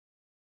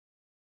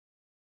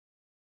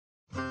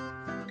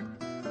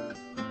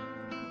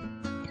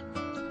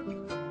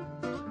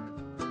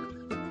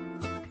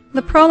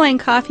The ProLine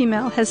coffee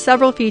mill has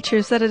several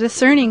features that a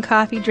discerning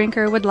coffee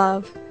drinker would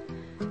love.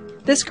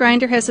 This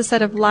grinder has a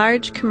set of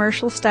large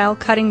commercial-style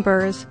cutting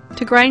burrs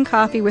to grind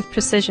coffee with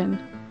precision.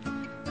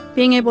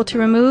 Being able to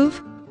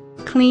remove,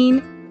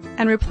 clean,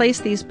 and replace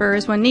these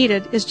burrs when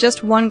needed is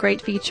just one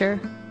great feature.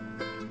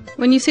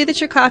 When you see that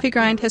your coffee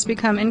grind has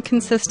become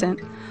inconsistent,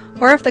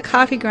 or if the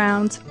coffee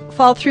grounds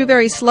fall through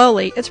very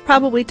slowly, it's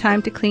probably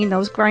time to clean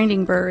those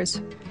grinding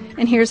burrs.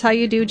 And here's how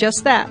you do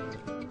just that.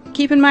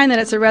 Keep in mind that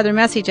it's a rather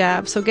messy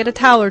job, so get a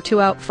towel or two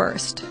out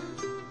first.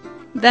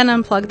 Then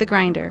unplug the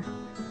grinder.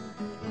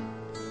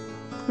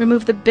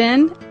 Remove the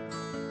bin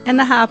and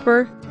the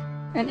hopper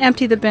and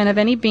empty the bin of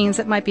any beans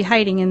that might be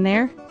hiding in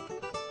there.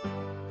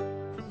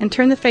 And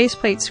turn the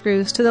faceplate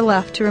screws to the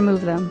left to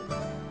remove them.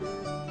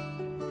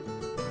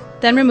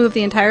 Then remove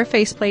the entire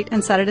faceplate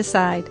and set it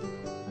aside.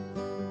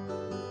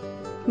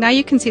 Now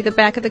you can see the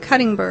back of the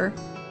cutting burr.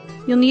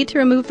 You'll need to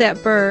remove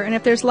that burr, and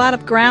if there's a lot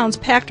of grounds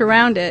packed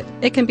around it,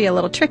 it can be a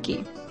little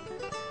tricky.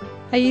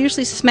 I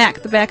usually smack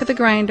the back of the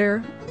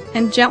grinder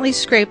and gently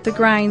scrape the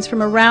grinds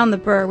from around the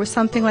burr with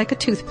something like a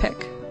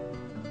toothpick.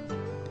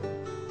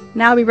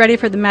 Now be ready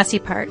for the messy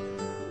part.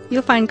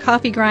 You'll find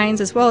coffee grinds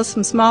as well as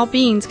some small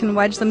beans can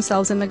wedge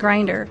themselves in the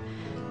grinder.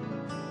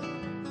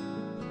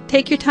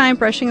 Take your time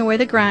brushing away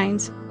the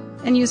grinds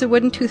and use a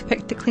wooden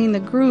toothpick to clean the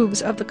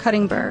grooves of the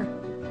cutting burr.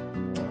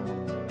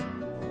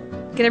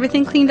 Get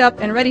everything cleaned up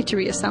and ready to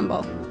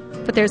reassemble,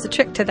 but there's a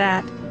trick to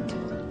that.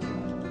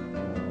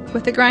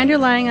 With the grinder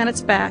lying on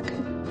its back,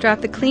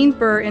 drop the cleaned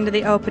burr into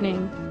the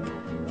opening.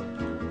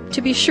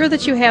 To be sure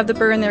that you have the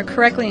burr in there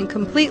correctly and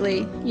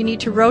completely, you need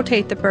to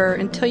rotate the burr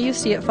until you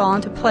see it fall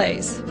into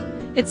place.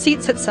 It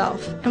seats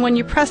itself, and when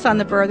you press on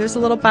the burr, there's a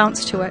little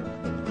bounce to it.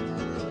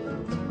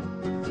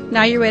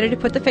 Now you're ready to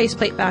put the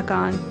faceplate back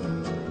on.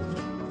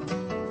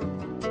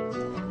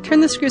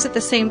 Turn the screws at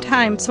the same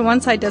time so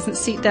one side doesn't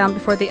seat down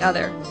before the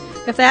other.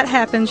 If that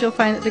happens, you'll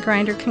find that the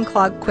grinder can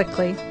clog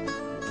quickly.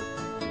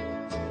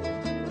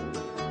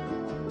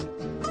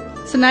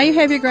 So now you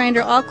have your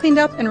grinder all cleaned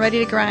up and ready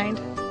to grind.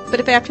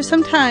 But if after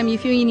some time you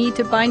feel you need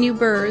to buy new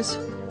burrs,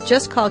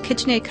 just call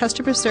KitchenAid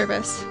customer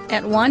service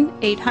at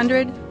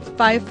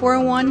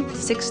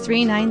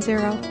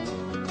 1-800-541-6390.